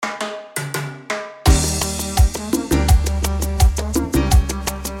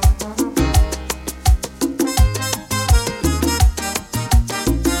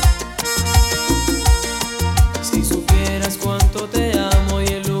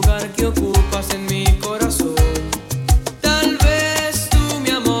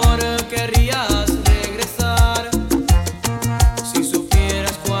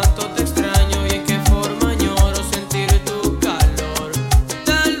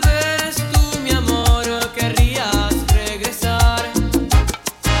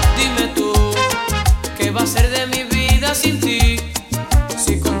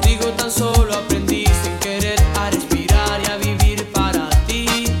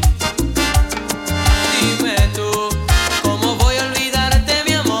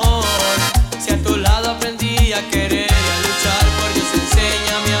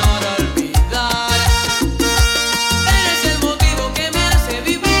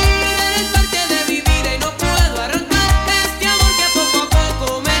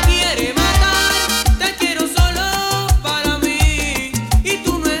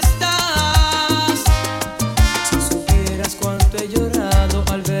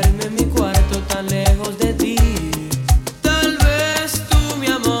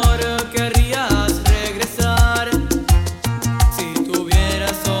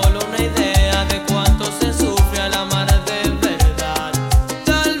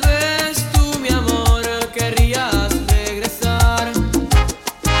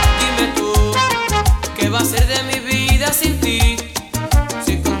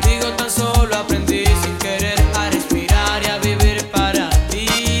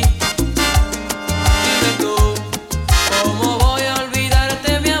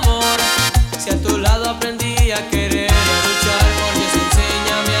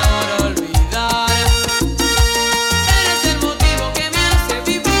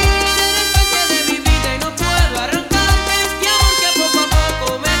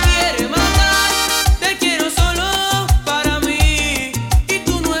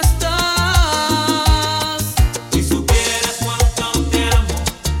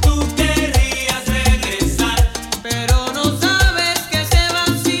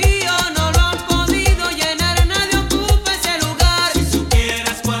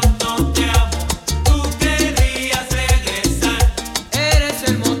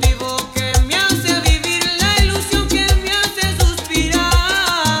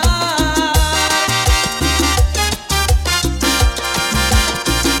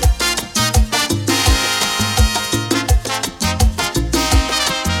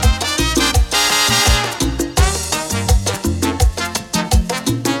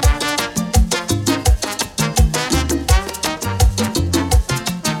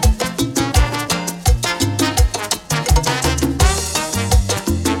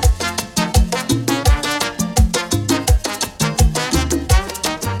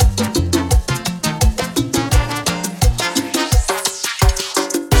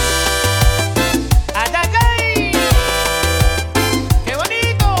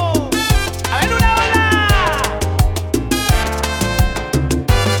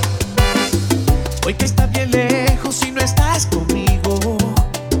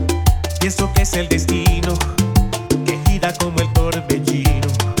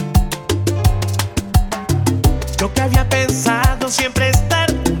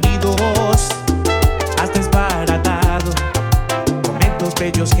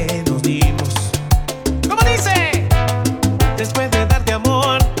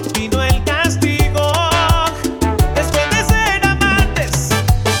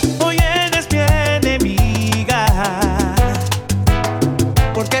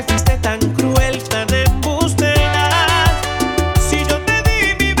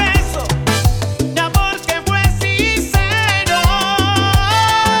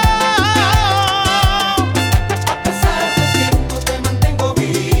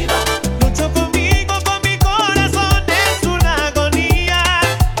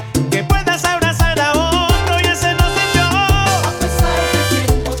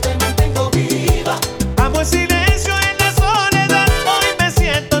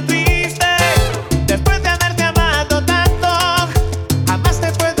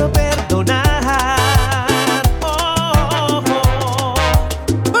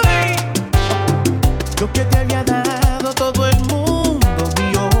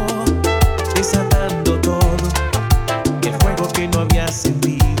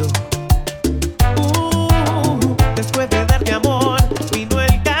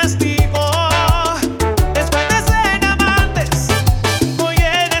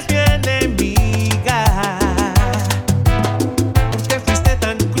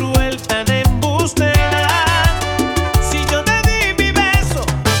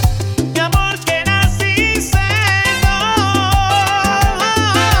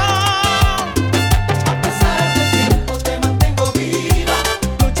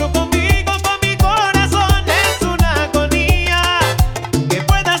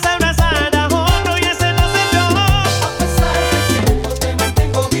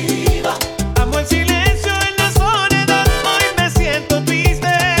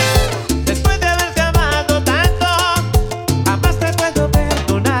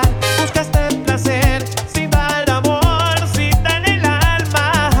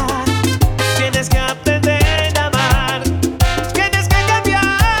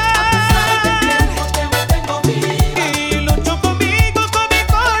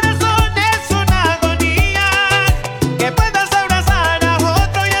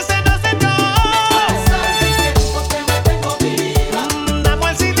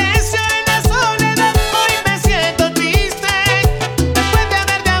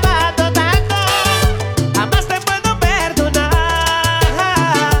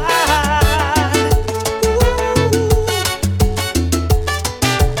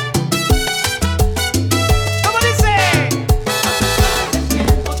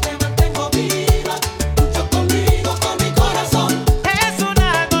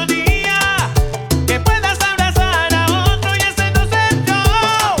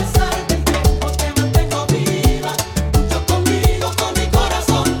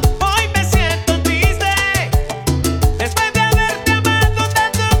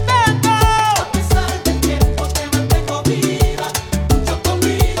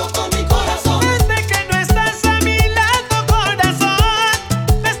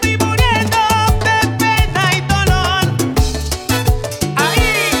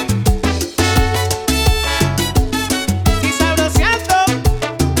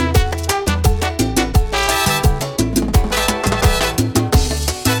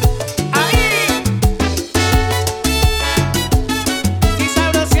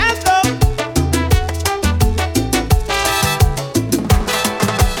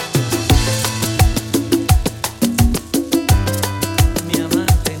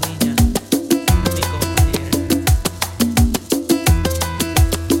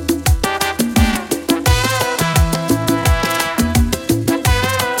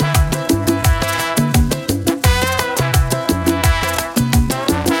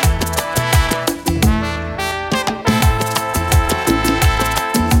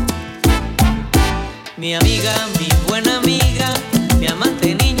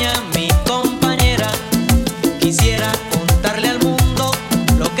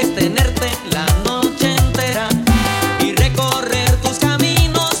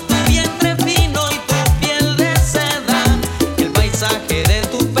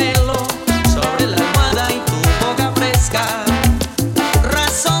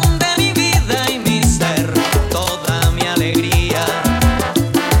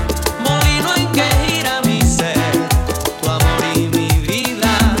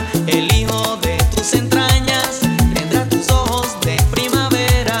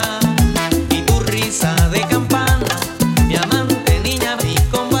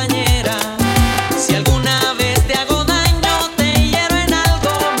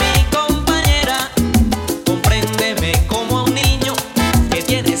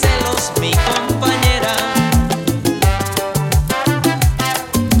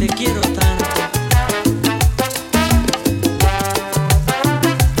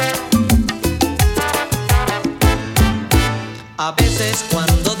A veces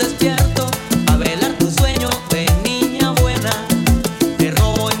cuando despierto a velar tu sueño de niña buena, te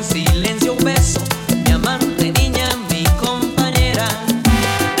robo en silencio un beso, mi amante niña, mi compañera.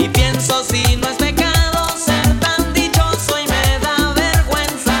 Y pienso si no es pecado ser tan dichoso y me da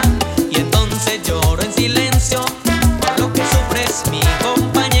vergüenza. Y entonces lloro en silencio por lo que sufres, mi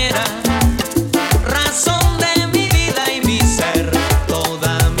compañera. Razón de mi vida y mi ser,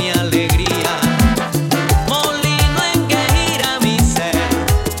 toda mi alegría. Molino en que gira mi ser,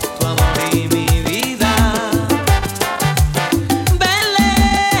 tu amor y mi vida. Vele.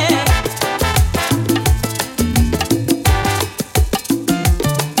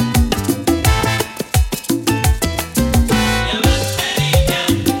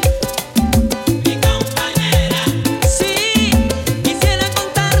 Mi compañera. Sí, quisiera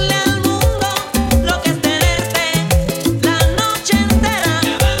contarle al mundo lo que es tenerte la noche entera.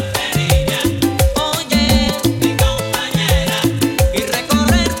 Oye, mi compañera. Y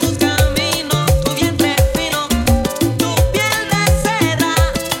recorrer tus caminos, tu vientre fino, tu piel de seda.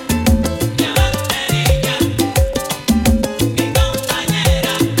 Mi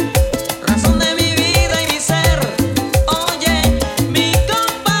compañera. Razón de mi vida y mi ser. Oye, mi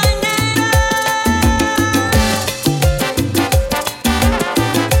compañera.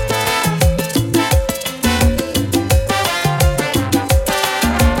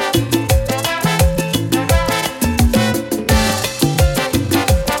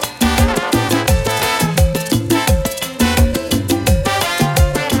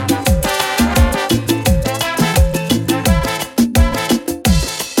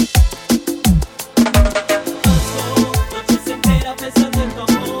 Noches enteras pensando en tu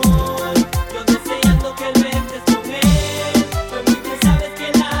amor, yo deseando que no estés con él. Pues muy bien sabes que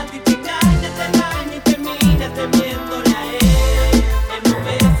él a ti te engaña y terminas temiéndole a él. Él no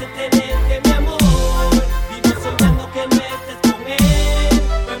merece tenerte, mi amor, vivo soñando que no estés con él.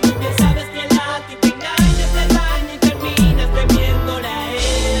 Pues muy bien sabes que él a ti te engaña y terminas temiéndole a él.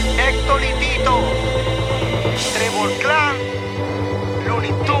 Héctor y Tito, Trevor Clan,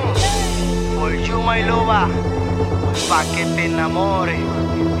 Looney Tunes, For You My Loba, pa' que te enamores.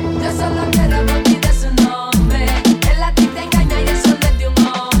 Yo solo quiero que olvides su nombre. Él a ti te engaña y eso no es de un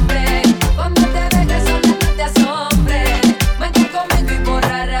hombre. Cuando te dejes sola no te asombres. Vente conmigo y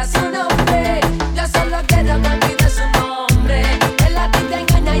borrarás su nombre. Yo solo quiero que olvides su nombre. Él a ti te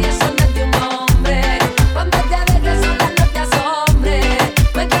engaña y eso no es de un hombre. Cuando te dejes sola no te asombres.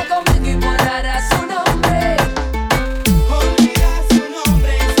 Vente conmigo y borrarás su nombre. Olvida su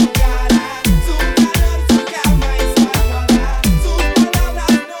nombre, su cara, su calor, su cama y su almohada. Sus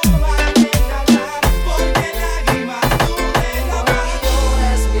palabras no valen nada, porque lágrimas tú derramas.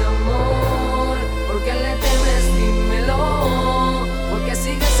 Es mi amor, ¿por qué le temes? Dímelo. Porque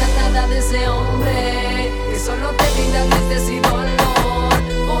sigues atada de ese hombre que solo te brinda tristeza y dolor.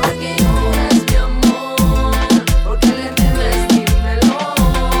 Porque lloras, mi amor, ¿por qué le temes? Dímelo.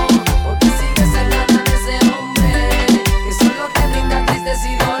 Porque sigues atada de ese hombre que solo te brinda tristeza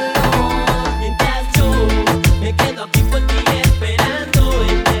y dolor. Mientras yo me quedo aquí por ti esperando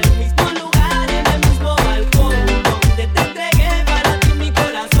en el mismo lugar, en el mismo balcón donde te entregué para ti mi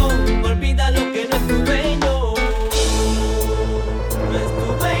corazón. Olvida lo que no es tu dueño, no es tu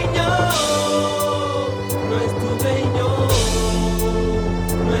dueño, no es tu dueño,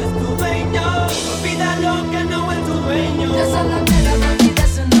 no es tu dueño. Olvida lo que no es tu dueño. Yo solo quiero que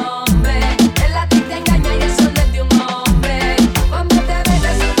olvides su nombre. Él a ti te engaña y eso no es de un hombre. Cuando te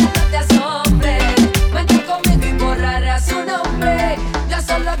dejes sola no te asombres. Vente conmigo y borrarás su nombre. Yo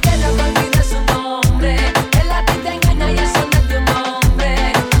solo quiero que olvides su nombre. Él a ti te engaña y eso no es de un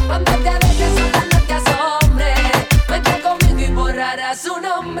hombre. Cuando te dejes sola no te asombres. Vente conmigo y borrarás su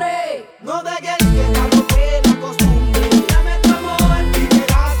nombre. No dejes que la rompe la costumbre. Dame tu amor y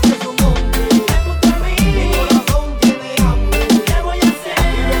verás que es un hombre. Ven junto a mí, mi corazón tiene hambre. ¿Qué voy a hacer?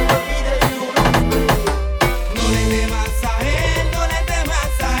 Y luego olvides su nombre. No le temas a él, no le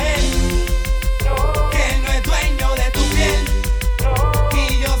temas a él, que él no es dueño de tu piel. Y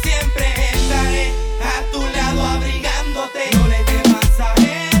yo siempre estaré a tu lado abrigándote. No le temas a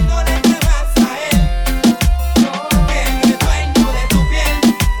él, no le temas a él, que él no es dueño de tu piel.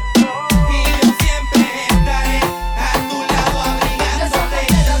 Y yo siempre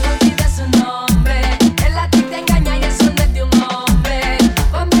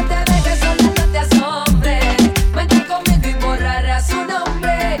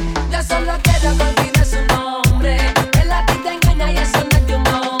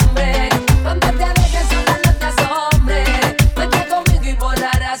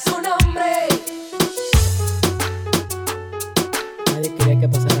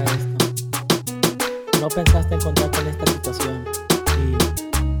pensaste encontrarte en esta situación y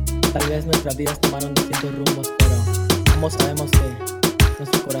tal vez nuestras vidas tomaron distintos rumbos, pero ambos sabemos que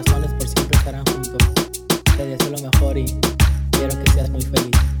nuestros corazones por siempre estarán juntos. Te deseo lo mejor y quiero que seas muy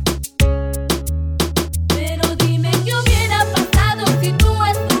feliz. Pero dime qué hubiera pasado si tú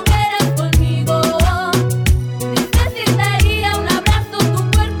estuvieras conmigo. Necesitaría un abrazo,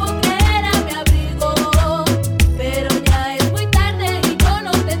 tu cuerpo que era mi abrigo. Pero ya es muy tarde y yo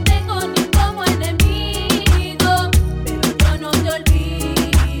no te tengo ni como enemigo. Pero yo no te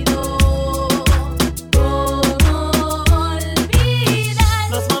olvido. ¿Cómo olvidar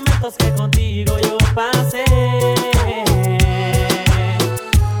los momentos que contigo yo pasé?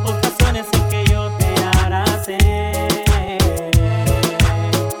 Ocasiones en que yo te abracé.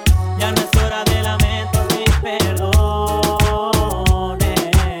 Ya no es hora de lamentos ni perdones.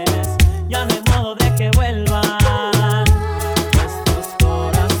 Ya no hay modo de que vuelvan nuestros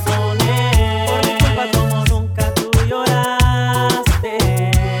corazones. Por mi culpa como nunca tú lloraste.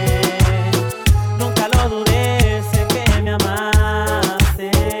 Nunca lo dudé, sé que me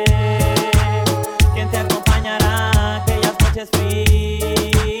amaste. ¿Quién te acompañará aquellas noches frías?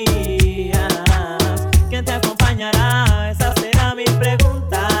 ¿Quién te acompañará? Esa será mi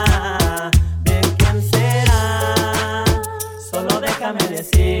pregunta. ¿De quién será? Solo déjame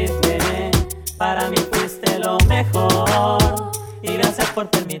decirte, para mí fuiste lo mejor. Y gracias por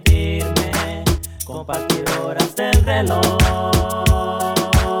permitirme compartir horas del reloj.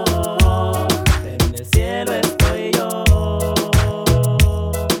 Pero en el cielo estoy yo.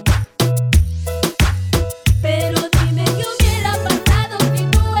 Pero dime qué hubiera pasado si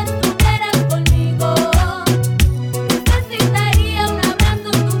tú estuvieras conmigo. Necesitaría un abrazo,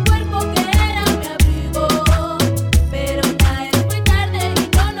 tu cuerpo que era mi abrigo. Pero ya es muy tarde y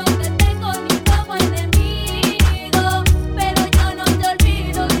yo no te tengo ni como enemigo. Pero yo no te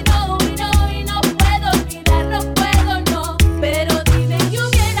olvido y no puedo olvidar, no puedo, no. Pero dime qué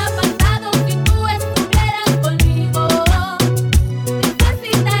hubiera pasado si tú estuvieras conmigo.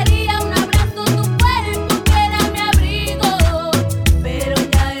 Necesitaría un abrazo, tu cuerpo que era mi abrigo. Pero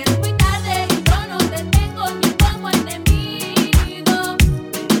ya es muy tarde y yo no te tengo ni como enemigo.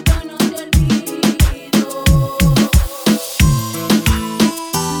 Pero yo no te olvido.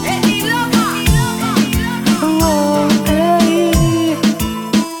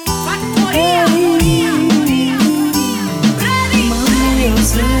 Mami, yo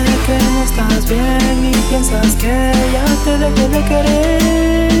sé que no estás bien y piensas que ya te dejé de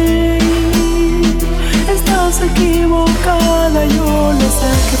querer. Estás equivocada, yo lo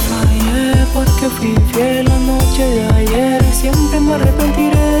sé que fallé porque fui fiel la noche de ayer y siempre me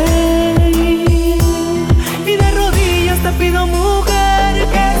arrepentiré. Y de rodillas te pido, mujer,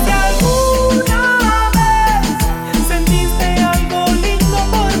 que si alguna vez sentiste algo lindo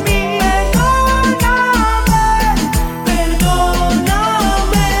por mí,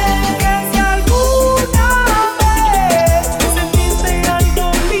 perdóname, que si alguna vez sentiste algo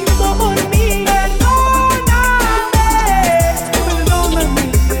lindo por mí, perdóname,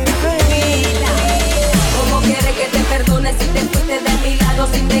 bebé. ¿Cómo quieres que te perdone si te fuiste de mi lado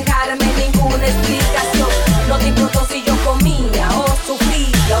sin dejarme ninguna explicación? No te importó si yo comía o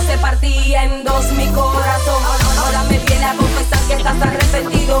sufría o se partía en dos mi corazón. Ahora me viene a confesar que estás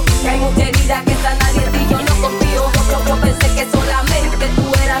arrepentido, que hay mucha herida que está nadie en ti, yo no confío. Yo pensé que solamente tú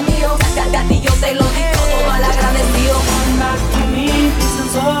eras mío, a ti yo te lo digo todo mal agradecido. Come back to me, please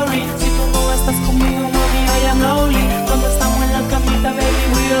and sorry. Si tú no estás conmigo, mami, I am lonely. Cuando estamos en la camita, baby,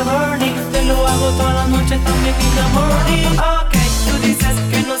 we are burning. Te lo hago toda la noche, también in the morning. Ok, tú dices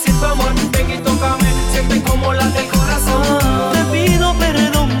que no siento amor, ven y tócame, siente como late el corazón. Te pido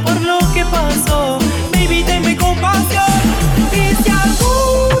perdón por lo que pasó, baby, tenme compasión. Y si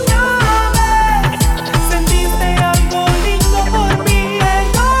alguna vez sentiste algo lindo por mí,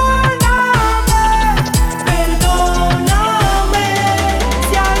 perdóname,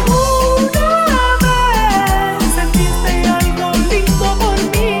 si alguna vez sentiste algo lindo por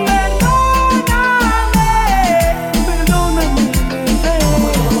mí, perdóname, bebé.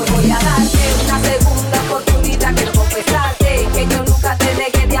 Voy a darte una segunda oportunidad, quiero confesarte que yo nunca te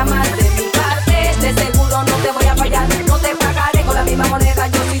dejé de amar de mi parte. De seguro no te voy a fallar, no te pagaré con la misma moneda,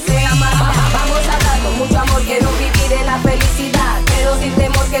 yo sí sé amar. Vamos a dar con mucho amor, quiero vivir en la felicidad, pero sin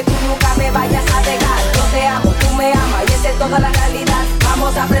temor que tú nunca me vayas a dejar. Yo te amo, tú me amas y esa es toda la realidad.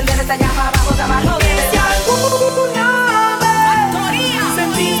 Vamos a prender esta llama, vamos a amarnos de Si verdad. alguna vez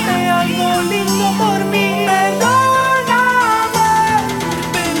sentiste algo lindo por mí, perdóname,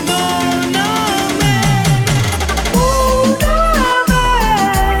 una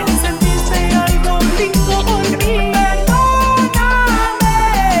vez sentiste algo lindo por mí, perdóname,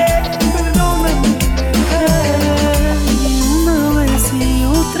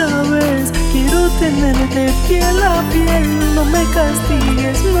 me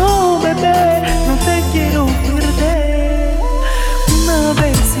castigues, no bebé.